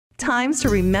Times to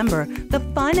remember, the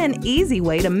fun and easy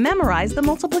way to memorize the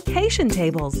multiplication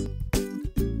tables.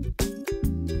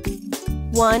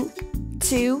 1,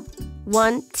 2,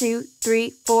 1, 2, 3,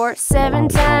 4. 7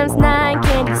 times 9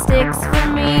 candy sticks for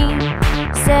me.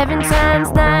 7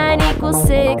 times 9 equals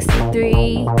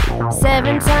 63.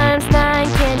 7 times 9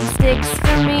 candy sticks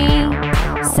for me.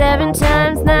 7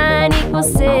 times 9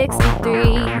 equals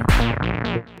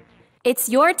 63. It's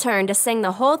your turn to sing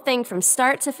the whole thing from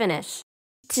start to finish.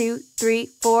 2, 3,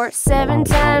 4. 7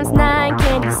 times 9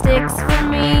 candy sticks for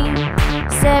me.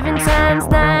 7 times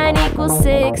 9 equals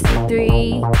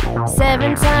 63.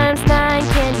 7 times 9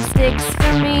 candy sticks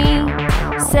for me.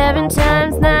 7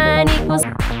 times 9 equals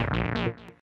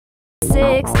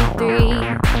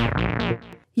 63.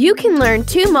 You can learn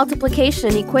 2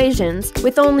 multiplication equations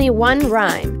with only 1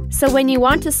 rhyme. So when you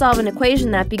want to solve an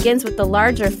equation that begins with the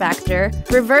larger factor,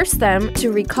 reverse them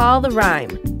to recall the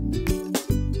rhyme.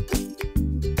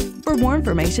 For more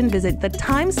information, visit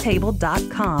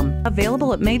thetimestable.com.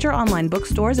 Available at major online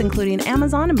bookstores including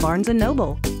Amazon and Barnes &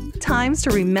 Noble. Times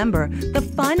to remember, the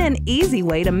fun and easy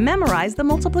way to memorize the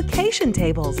multiplication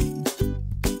tables.